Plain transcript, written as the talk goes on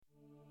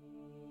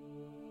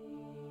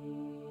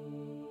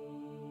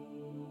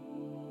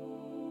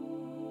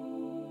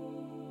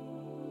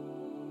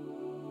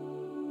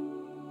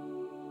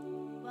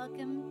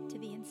Welcome to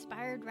the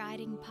Inspired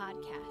Riding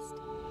Podcast.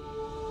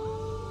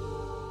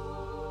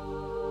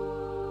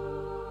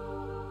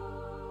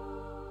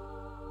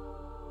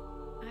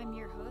 I'm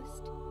your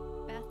host,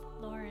 Beth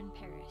Lauren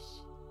Parrish.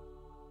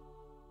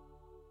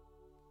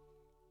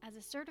 As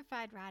a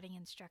certified riding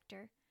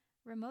instructor,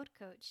 remote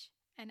coach,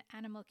 and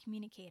animal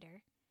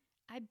communicator,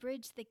 I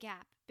bridge the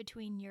gap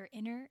between your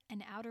inner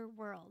and outer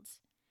worlds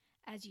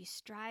as you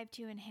strive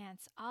to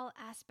enhance all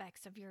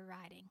aspects of your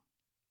riding.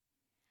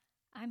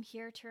 I'm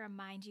here to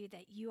remind you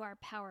that you are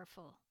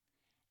powerful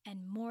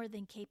and more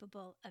than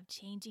capable of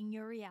changing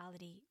your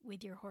reality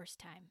with your horse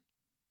time.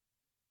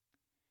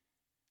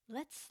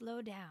 Let's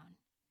slow down,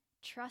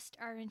 trust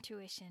our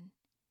intuition,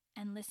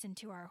 and listen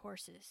to our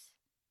horses.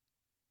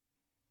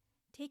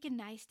 Take a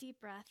nice deep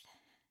breath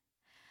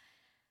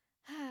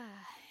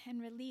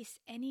and release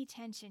any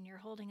tension you're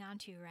holding on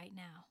to right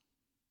now.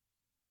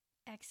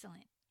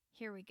 Excellent.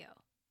 Here we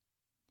go.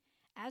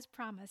 As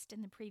promised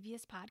in the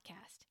previous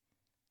podcast,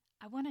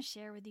 I want to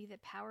share with you the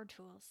power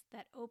tools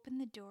that open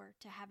the door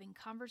to having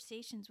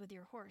conversations with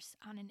your horse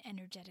on an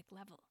energetic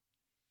level.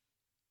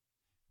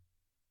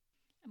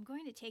 I'm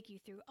going to take you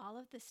through all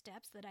of the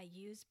steps that I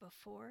use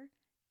before,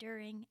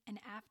 during, and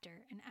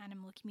after an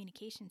animal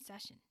communication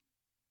session.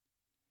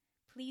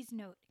 Please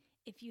note,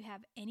 if you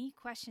have any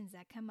questions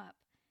that come up,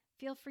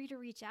 feel free to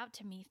reach out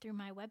to me through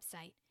my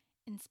website,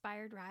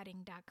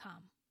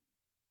 inspiredriding.com.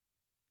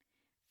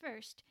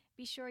 First,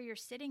 be sure you're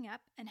sitting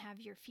up and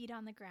have your feet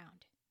on the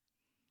ground.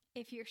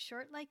 If you're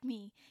short like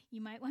me,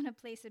 you might want to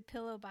place a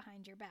pillow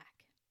behind your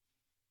back.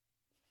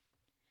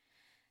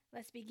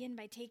 Let's begin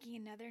by taking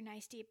another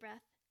nice deep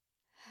breath.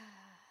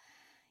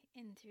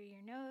 In through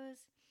your nose,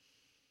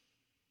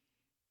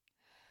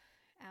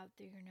 out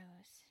through your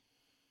nose.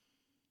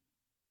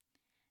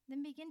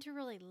 Then begin to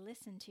really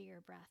listen to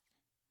your breath.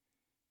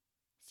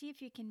 See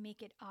if you can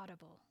make it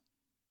audible.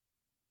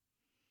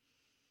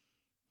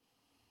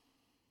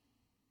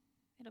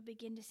 It'll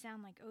begin to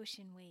sound like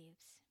ocean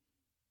waves.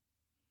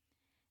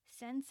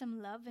 Send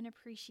some love and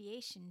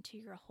appreciation to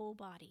your whole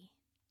body.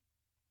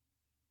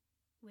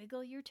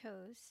 Wiggle your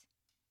toes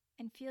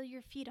and feel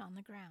your feet on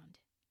the ground.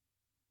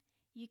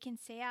 You can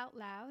say out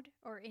loud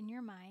or in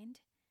your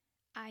mind,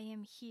 I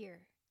am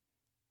here.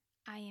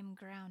 I am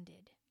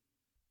grounded.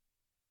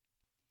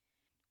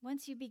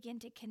 Once you begin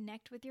to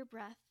connect with your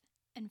breath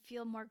and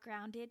feel more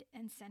grounded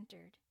and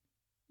centered,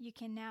 you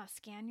can now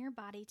scan your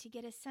body to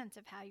get a sense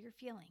of how you're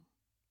feeling.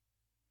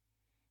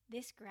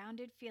 This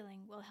grounded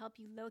feeling will help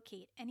you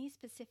locate any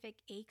specific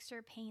aches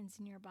or pains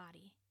in your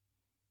body.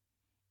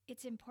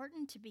 It's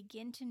important to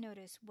begin to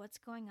notice what's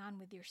going on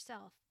with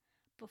yourself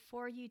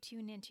before you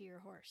tune into your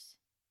horse.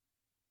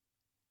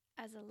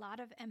 As a lot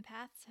of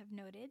empaths have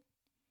noted,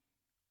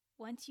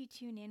 once you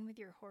tune in with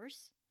your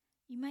horse,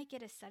 you might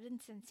get a sudden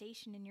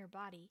sensation in your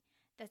body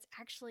that's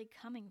actually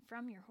coming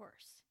from your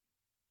horse.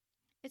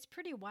 It's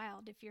pretty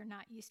wild if you're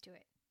not used to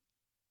it.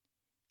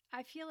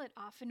 I feel it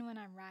often when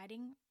I'm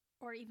riding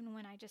or even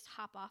when I just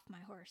hop off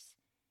my horse.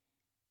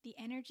 The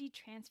energy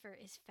transfer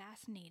is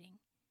fascinating.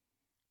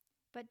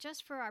 But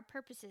just for our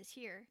purposes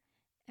here,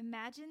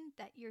 imagine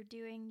that you're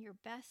doing your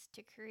best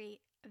to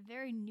create a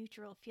very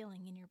neutral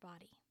feeling in your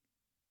body.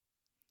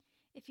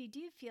 If you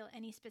do feel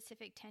any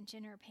specific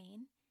tension or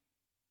pain,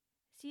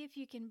 see if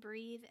you can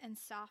breathe and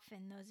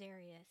soften those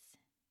areas.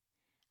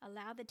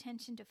 Allow the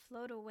tension to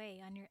float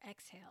away on your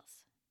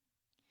exhales.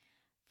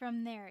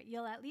 From there,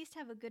 you'll at least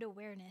have a good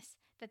awareness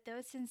that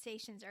those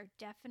sensations are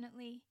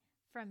definitely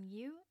from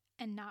you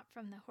and not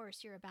from the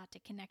horse you're about to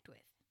connect with.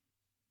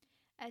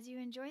 As you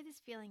enjoy this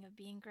feeling of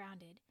being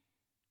grounded,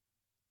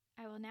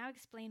 I will now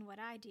explain what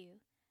I do,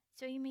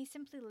 so you may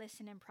simply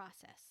listen and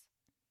process.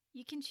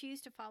 You can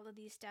choose to follow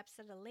these steps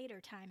at a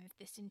later time if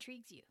this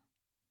intrigues you.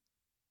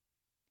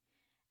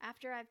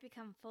 After I've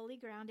become fully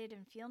grounded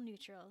and feel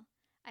neutral,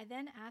 I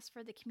then ask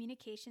for the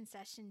communication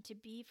session to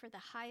be for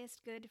the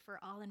highest good for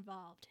all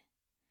involved.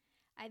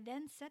 I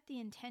then set the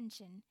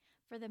intention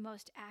for the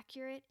most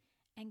accurate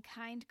and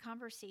kind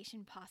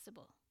conversation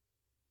possible.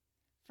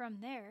 From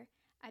there,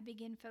 I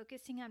begin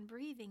focusing on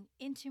breathing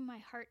into my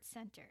heart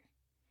center.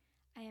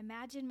 I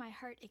imagine my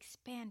heart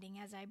expanding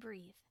as I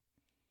breathe.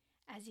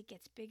 As it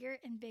gets bigger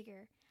and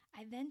bigger,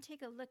 I then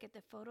take a look at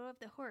the photo of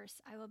the horse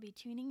I will be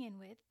tuning in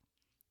with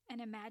and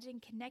imagine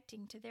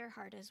connecting to their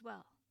heart as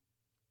well.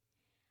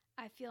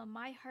 I feel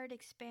my heart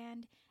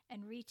expand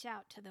and reach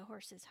out to the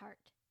horse's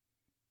heart.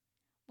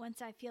 Once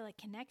I feel a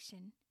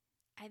connection,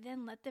 I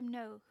then let them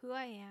know who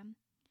I am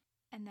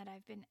and that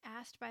I've been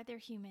asked by their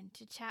human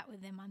to chat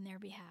with them on their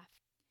behalf.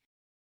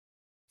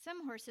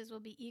 Some horses will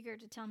be eager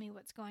to tell me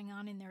what's going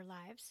on in their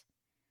lives,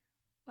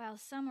 while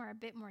some are a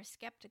bit more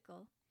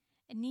skeptical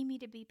and need me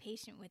to be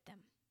patient with them.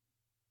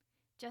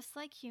 Just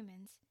like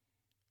humans,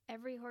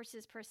 every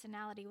horse's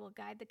personality will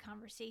guide the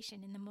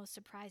conversation in the most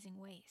surprising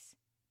ways.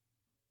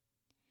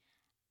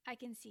 I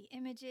can see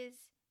images,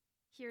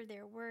 hear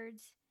their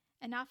words,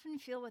 and often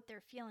feel what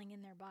they're feeling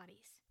in their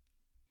bodies.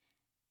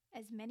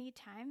 As many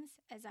times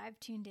as I've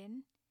tuned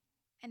in,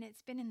 and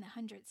it's been in the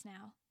hundreds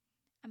now,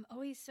 I'm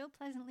always so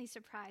pleasantly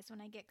surprised when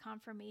I get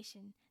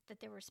confirmation that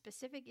there were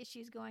specific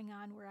issues going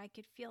on where I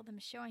could feel them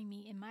showing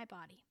me in my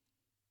body.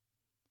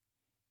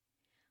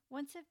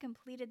 Once I've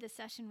completed the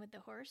session with the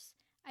horse,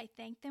 I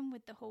thank them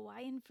with the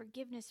Hawaiian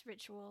forgiveness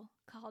ritual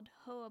called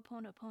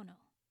Ho'oponopono.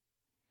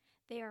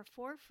 They are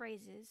 4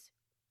 phrases,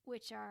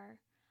 which are,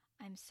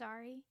 I'm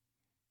sorry,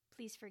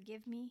 please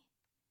forgive me,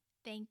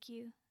 thank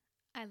you,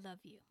 I love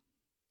you.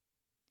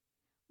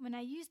 When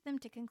I use them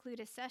to conclude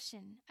a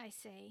session, I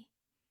say,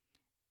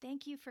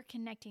 thank you for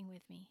connecting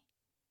with me.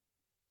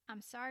 I'm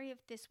sorry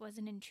if this was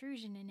an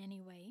intrusion in any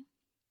way.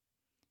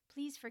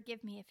 Please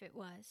forgive me if it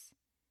was.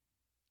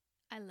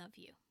 I love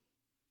you.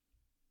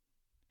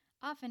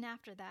 Often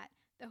after that,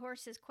 the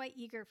horse is quite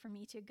eager for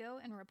me to go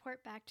and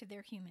report back to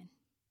their human.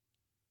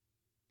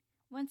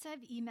 Once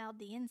I've emailed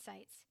the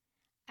insights,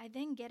 I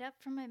then get up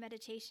from my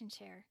meditation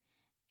chair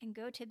and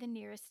go to the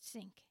nearest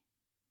sink.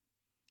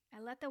 I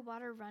let the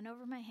water run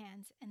over my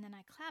hands and then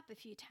I clap a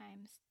few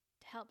times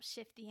to help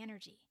shift the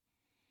energy.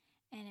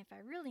 And if I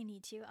really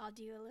need to, I'll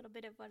do a little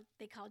bit of what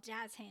they call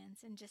jazz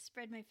hands and just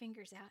spread my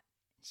fingers out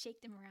and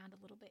shake them around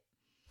a little bit.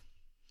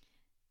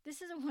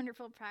 This is a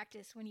wonderful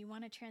practice when you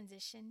want to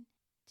transition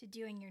to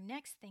doing your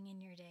next thing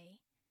in your day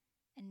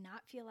and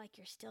not feel like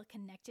you're still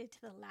connected to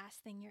the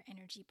last thing your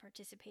energy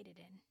participated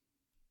in.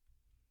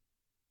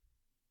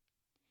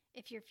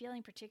 If you're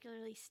feeling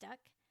particularly stuck,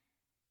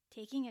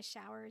 taking a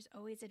shower is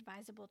always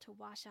advisable to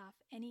wash off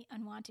any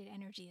unwanted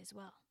energy as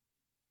well.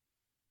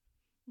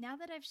 Now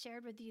that I've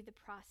shared with you the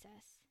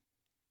process,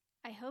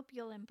 I hope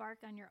you'll embark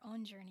on your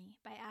own journey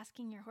by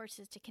asking your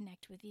horses to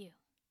connect with you.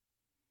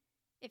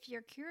 If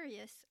you're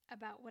curious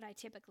about what I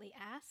typically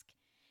ask,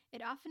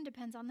 it often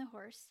depends on the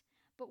horse,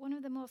 but one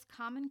of the most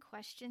common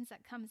questions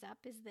that comes up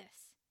is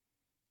this: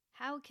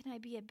 how can I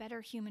be a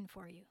better human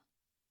for you?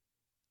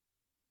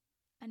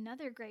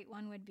 Another great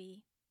one would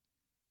be,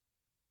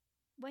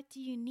 what do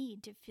you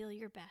need to feel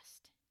your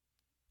best?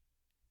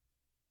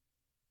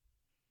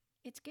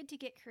 It's good to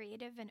get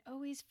creative and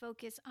always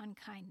focus on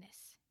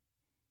kindness.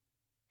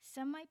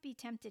 Some might be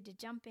tempted to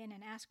jump in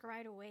and ask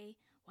right away,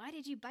 why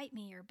did you bite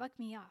me or buck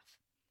me off?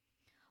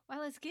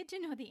 While it's good to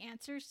know the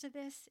answers to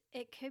this,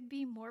 it could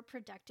be more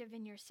productive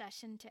in your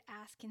session to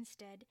ask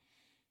instead,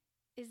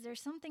 is there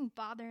something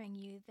bothering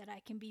you that I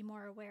can be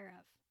more aware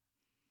of?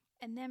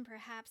 And then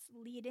perhaps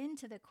lead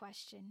into the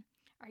question,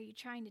 are you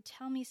trying to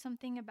tell me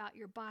something about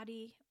your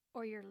body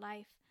or your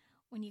life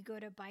when you go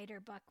to bite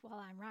or buck while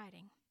I'm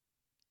riding?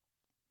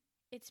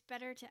 It's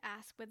better to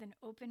ask with an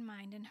open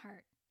mind and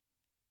heart,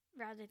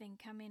 rather than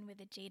come in with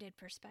a jaded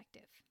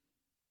perspective.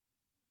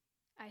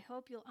 I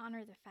hope you'll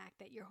honor the fact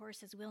that your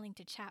horse is willing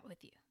to chat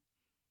with you.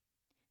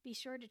 Be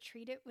sure to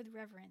treat it with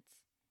reverence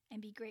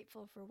and be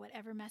grateful for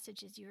whatever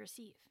messages you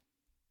receive.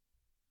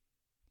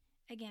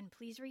 Again,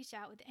 please reach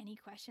out with any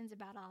questions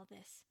about all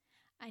this.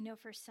 I know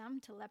for some,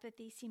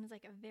 telepathy seems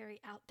like a very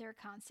out there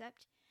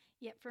concept,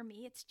 yet for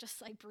me, it's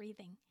just like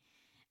breathing.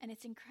 And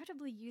it's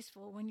incredibly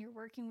useful when you're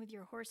working with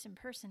your horse in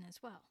person as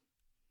well.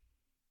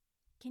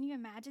 Can you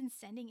imagine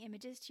sending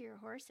images to your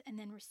horse and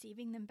then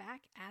receiving them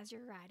back as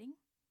you're riding?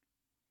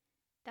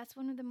 That's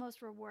one of the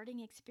most rewarding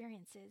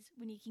experiences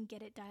when you can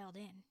get it dialed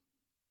in.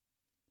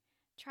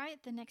 Try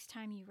it the next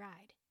time you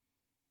ride.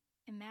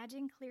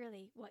 Imagine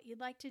clearly what you'd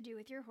like to do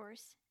with your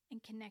horse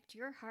and connect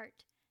your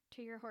heart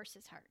to your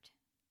horse's heart.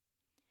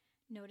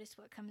 Notice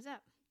what comes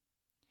up.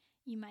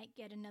 You might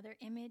get another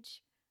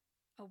image,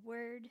 a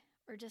word,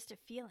 or just a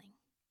feeling.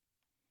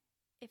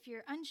 If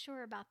you're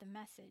unsure about the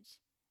message,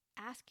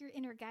 ask your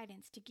inner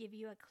guidance to give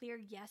you a clear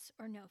yes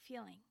or no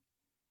feeling.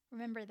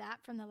 Remember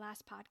that from the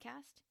last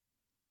podcast?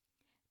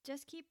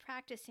 Just keep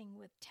practicing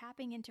with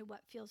tapping into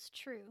what feels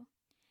true,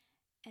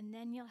 and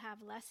then you'll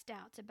have less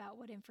doubts about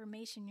what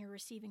information you're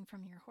receiving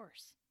from your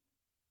horse.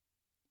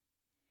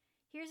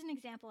 Here's an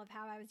example of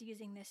how I was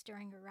using this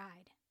during a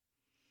ride.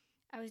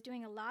 I was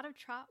doing a lot of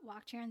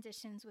trot-walk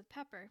transitions with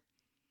Pepper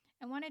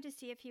and wanted to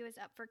see if he was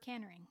up for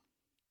cantering.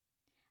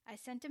 I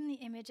sent him the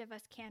image of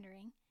us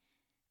cantering,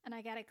 and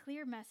I got a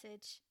clear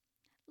message,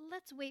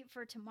 let's wait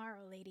for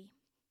tomorrow, lady.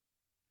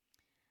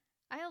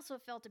 I also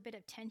felt a bit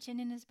of tension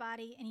in his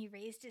body, and he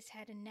raised his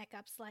head and neck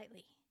up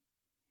slightly.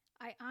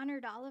 I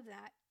honored all of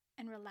that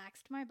and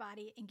relaxed my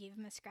body and gave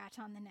him a scratch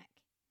on the neck.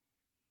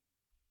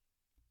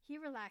 He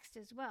relaxed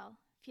as well,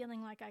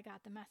 feeling like I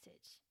got the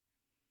message.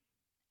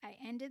 I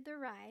ended the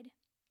ride,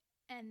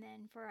 and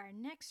then for our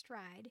next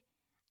ride,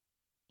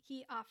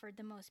 he offered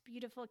the most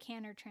beautiful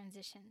canter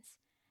transitions.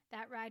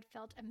 That ride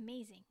felt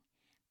amazing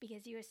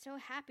because he was so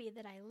happy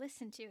that I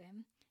listened to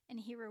him, and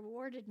he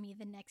rewarded me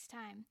the next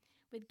time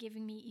with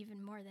giving me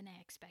even more than I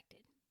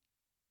expected.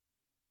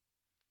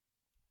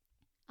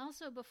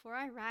 Also, before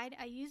I ride,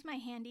 I use my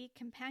handy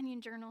companion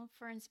journal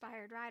for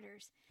inspired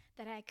riders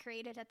that I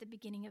created at the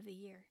beginning of the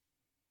year.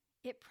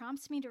 It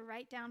prompts me to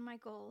write down my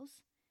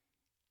goals,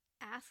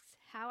 asks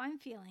how I'm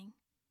feeling,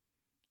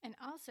 and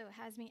also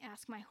has me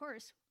ask my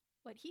horse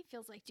what he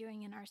feels like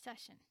doing in our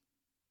session.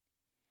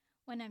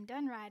 When I'm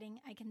done riding,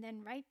 I can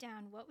then write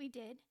down what we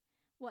did,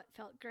 what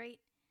felt great,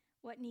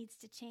 what needs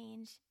to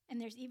change,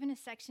 and there's even a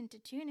section to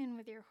tune in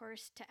with your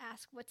horse to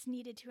ask what's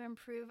needed to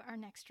improve our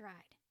next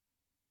ride.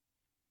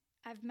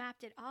 I've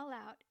mapped it all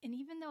out, and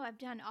even though I've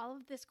done all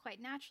of this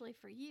quite naturally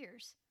for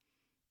years,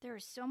 there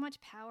is so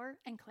much power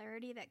and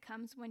clarity that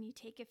comes when you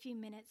take a few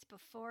minutes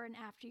before and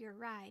after your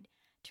ride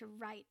to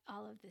write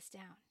all of this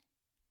down.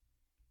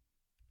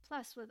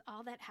 Plus, with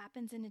all that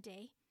happens in a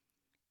day,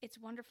 it's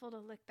wonderful to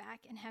look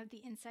back and have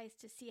the insights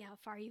to see how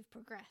far you've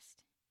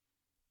progressed.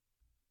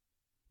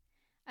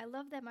 I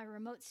love that my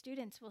remote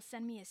students will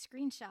send me a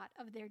screenshot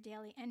of their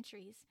daily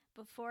entries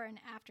before and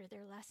after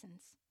their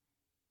lessons.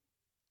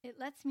 It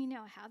lets me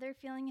know how they're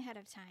feeling ahead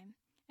of time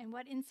and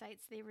what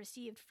insights they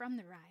received from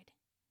the ride.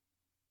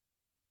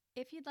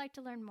 If you'd like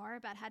to learn more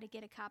about how to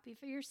get a copy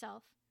for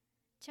yourself,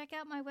 check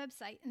out my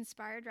website,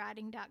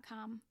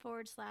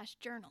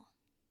 inspiredriding.com/journal.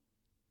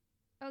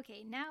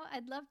 Okay, now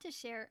I'd love to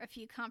share a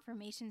few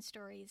confirmation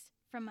stories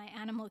from my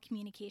animal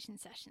communication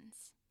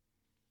sessions.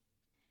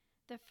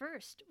 The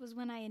first was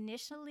when I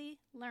initially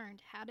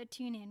learned how to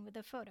tune in with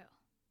a photo.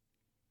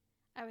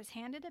 I was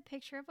handed a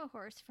picture of a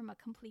horse from a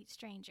complete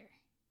stranger.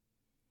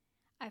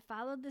 I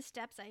followed the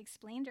steps I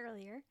explained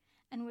earlier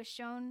and was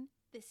shown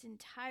this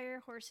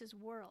entire horse's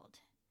world.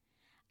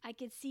 I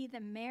could see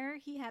the mare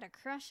he had a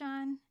crush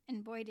on,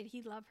 and boy did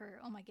he love her,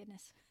 oh my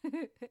goodness.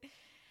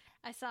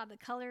 I saw the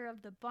color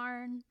of the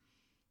barn.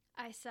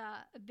 I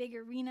saw a big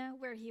arena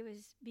where he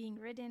was being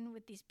ridden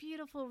with these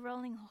beautiful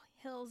rolling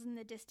hills in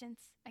the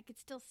distance. I could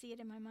still see it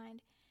in my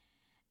mind.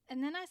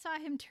 And then I saw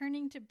him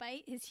turning to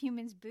bite his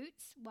human's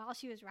boots while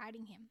she was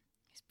riding him.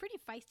 He's a pretty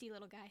feisty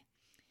little guy.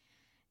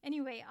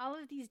 Anyway, all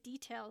of these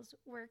details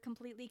were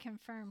completely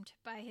confirmed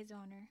by his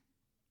owner.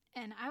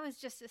 And I was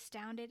just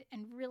astounded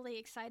and really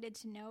excited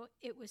to know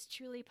it was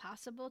truly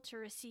possible to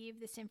receive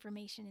this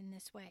information in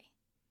this way.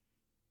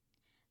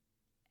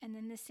 And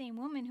then the same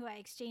woman who I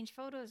exchanged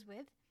photos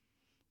with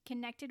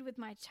connected with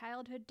my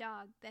childhood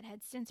dog that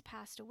had since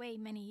passed away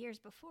many years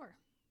before.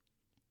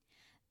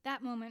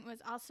 That moment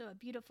was also a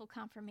beautiful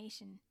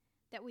confirmation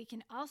that we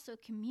can also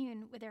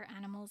commune with our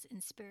animals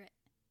in spirit.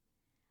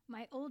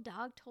 My old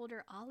dog told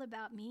her all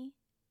about me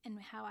and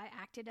how I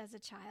acted as a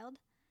child,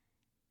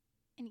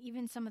 and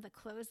even some of the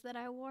clothes that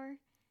I wore.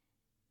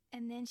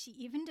 And then she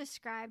even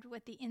described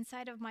what the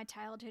inside of my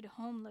childhood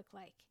home looked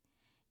like,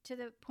 to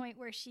the point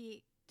where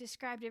she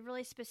described a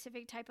really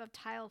specific type of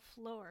tile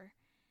floor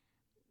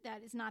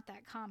that is not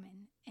that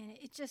common. And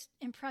it just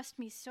impressed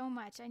me so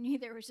much. I knew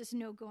there was just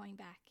no going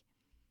back.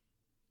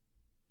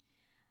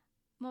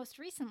 Most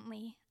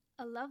recently,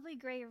 a lovely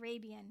gray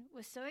Arabian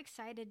was so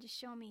excited to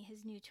show me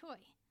his new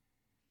toy.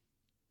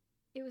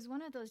 It was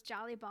one of those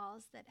jolly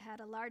balls that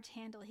had a large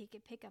handle he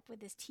could pick up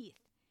with his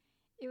teeth.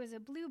 It was a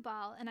blue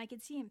ball, and I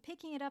could see him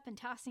picking it up and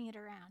tossing it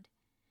around.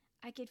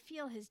 I could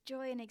feel his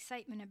joy and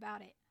excitement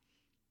about it.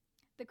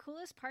 The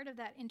coolest part of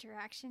that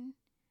interaction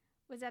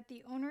was that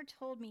the owner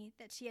told me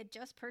that she had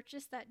just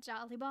purchased that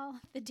jolly ball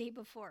the day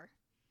before.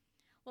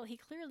 Well, he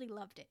clearly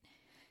loved it.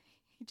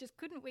 He just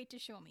couldn't wait to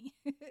show me.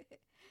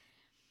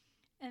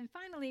 And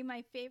finally,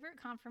 my favorite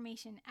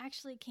confirmation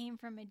actually came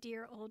from a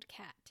dear old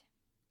cat.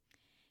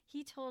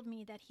 He told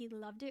me that he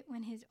loved it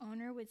when his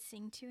owner would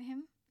sing to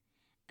him,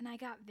 and I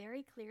got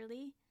very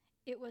clearly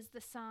it was the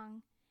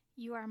song,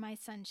 "You Are My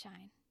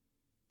Sunshine."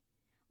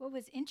 What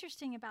was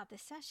interesting about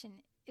this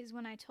session is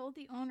when I told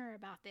the owner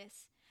about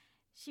this,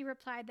 she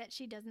replied that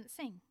she doesn't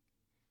sing.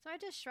 So I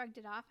just shrugged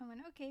it off and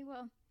went, okay,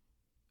 well,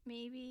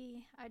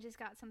 maybe I just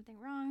got something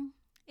wrong.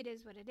 It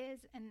is what it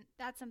is, and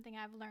that's something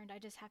I've learned. I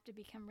just have to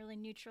become really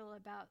neutral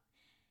about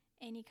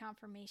any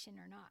confirmation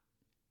or not.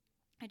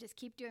 I just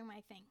keep doing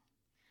my thing.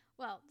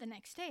 Well, the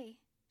next day,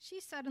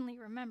 she suddenly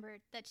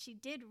remembered that she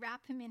did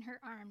wrap him in her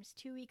arms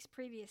 2 weeks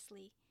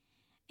previously,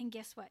 and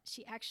guess what?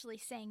 She actually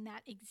sang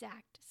that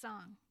exact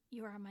song,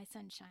 "You Are My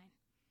Sunshine."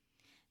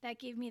 That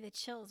gave me the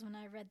chills when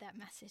I read that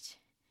message.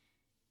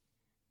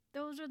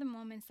 Those are the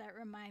moments that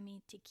remind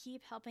me to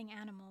keep helping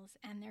animals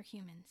and their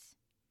humans.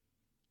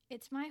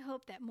 It's my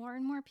hope that more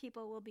and more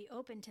people will be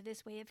open to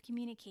this way of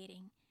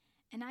communicating,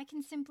 and I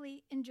can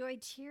simply enjoy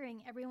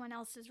cheering everyone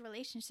else's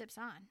relationships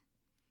on.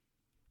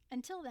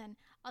 Until then,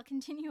 I'll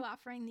continue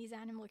offering these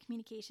animal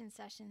communication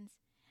sessions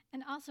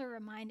and also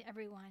remind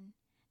everyone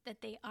that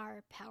they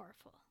are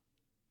powerful.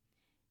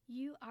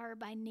 You are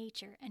by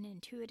nature an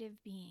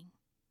intuitive being.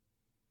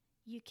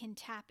 You can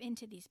tap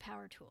into these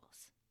power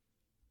tools.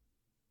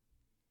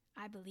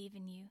 I believe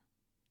in you,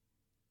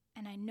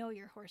 and I know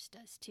your horse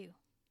does too.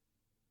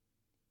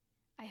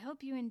 I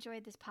hope you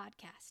enjoyed this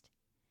podcast.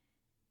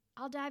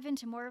 I'll dive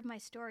into more of my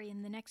story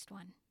in the next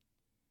one.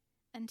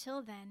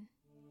 Until then,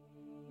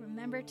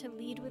 remember to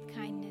lead with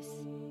kindness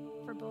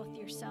for both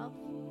yourself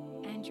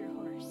and your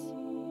horse.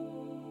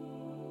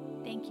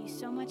 Thank you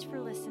so much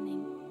for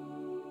listening,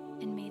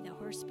 and may the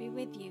horse be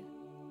with you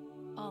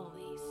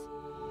always.